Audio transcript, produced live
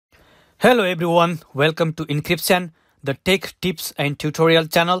Hello everyone, welcome to Encryption, the tech tips and tutorial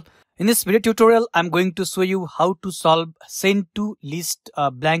channel. In this video tutorial, I'm going to show you how to solve SendTo list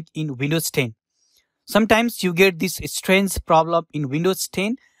blank in Windows 10. Sometimes you get this strange problem in Windows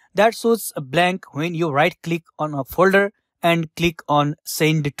 10 that shows a blank when you right click on a folder and click on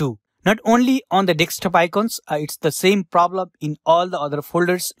SendTo. Not only on the desktop icons, it's the same problem in all the other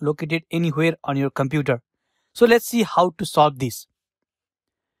folders located anywhere on your computer. So let's see how to solve this.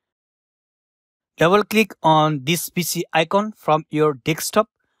 Double click on this PC icon from your desktop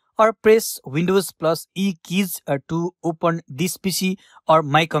or press Windows plus E keys to open this PC or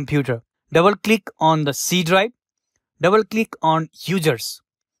my computer. Double click on the C drive. Double click on users.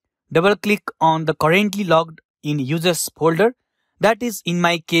 Double click on the currently logged in users folder, that is in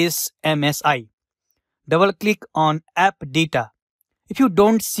my case MSI. Double click on app data. If you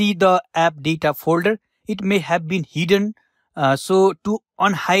don't see the app data folder, it may have been hidden. So to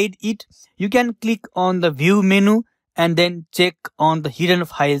unhide it, you can click on the view menu and then check on the hidden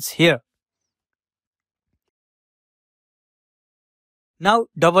files here. Now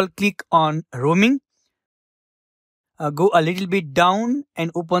double click on roaming. Go a little bit down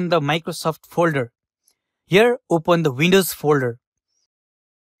and open the Microsoft folder. Here open the Windows folder.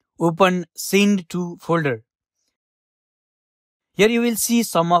 Open SendTo folder. Here you will see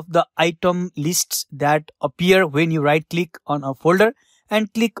some of the item lists that appear when you right click on a folder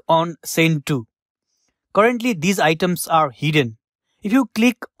and click on SendTo. Currently these items are hidden. If you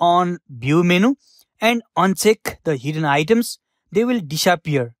click on view menu and uncheck the hidden items, they will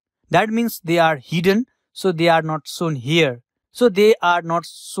disappear. That means they are hidden, so they are not shown here. So they are not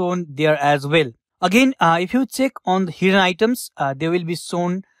shown there as well. Again, if you check on the hidden items, they will be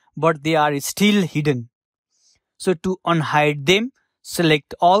shown, but they are still hidden. So to unhide them,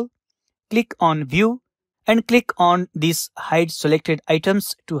 select all, click on view and click on this hide selected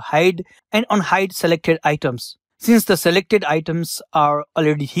items to hide and unhide selected items. Since the selected items are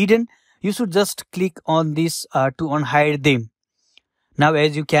already hidden, you should just click on this to unhide them. Now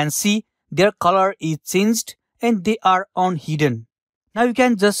as you can see, their color is changed and they are unhidden. Now you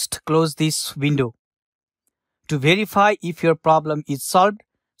can just close this window. To verify if your problem is solved,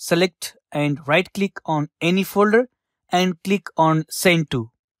 select and right click on any folder and click on SendTo.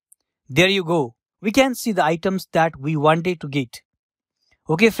 There you go. We can see the items that we wanted to get.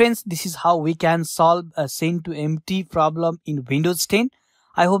 Okay friends, this is how we can solve a SendTo empty problem in Windows 10.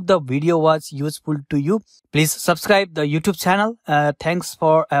 I hope the video was useful to you. Please subscribe the YouTube channel. Thanks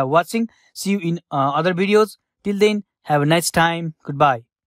for watching. See you in other videos. Till then, have a nice time. Goodbye.